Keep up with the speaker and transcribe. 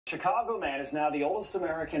Chicago man is now the oldest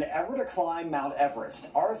American ever to climb Mount Everest.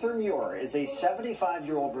 Arthur Muir is a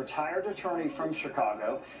 75-year-old retired attorney from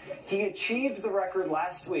Chicago. He achieved the record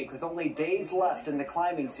last week with only days left in the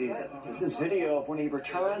climbing season. This is video of when he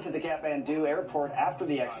returned to the Kathmandu airport after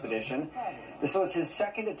the expedition. This was his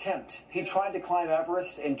second attempt. He tried to climb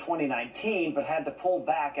Everest in 2019, but had to pull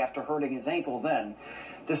back after hurting his ankle then.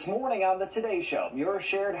 This morning on the Today Show, Muir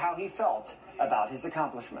shared how he felt about his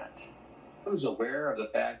accomplishment. I was aware of the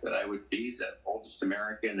fact that I would be the oldest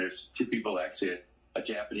American. There's two people, actually, a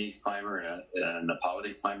Japanese climber and a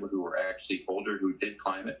Nepali climber who were actually older who did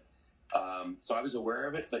climb it. So I was aware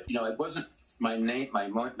of it, but it wasn't my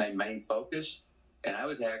main focus. And I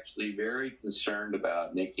was actually very concerned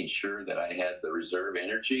about making sure that I had the reserve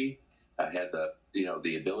energy. I had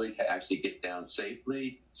the ability to actually get down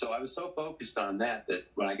safely. So I was so focused on that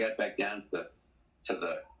when I got back down to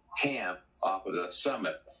the camp off of the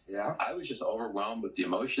summit, I was just overwhelmed with the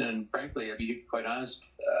emotion. And frankly, I'll be quite honest,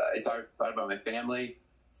 I thought about my family.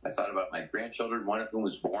 I thought about my grandchildren, one of whom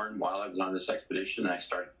was born while I was on this expedition. And I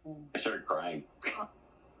started crying. How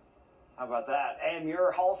about that? And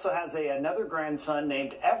Muir also has another grandson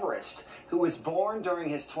named Everest, who was born during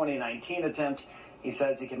his 2019 attempt. He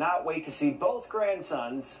says he cannot wait to see both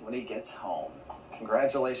grandsons when he gets home.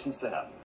 Congratulations to him.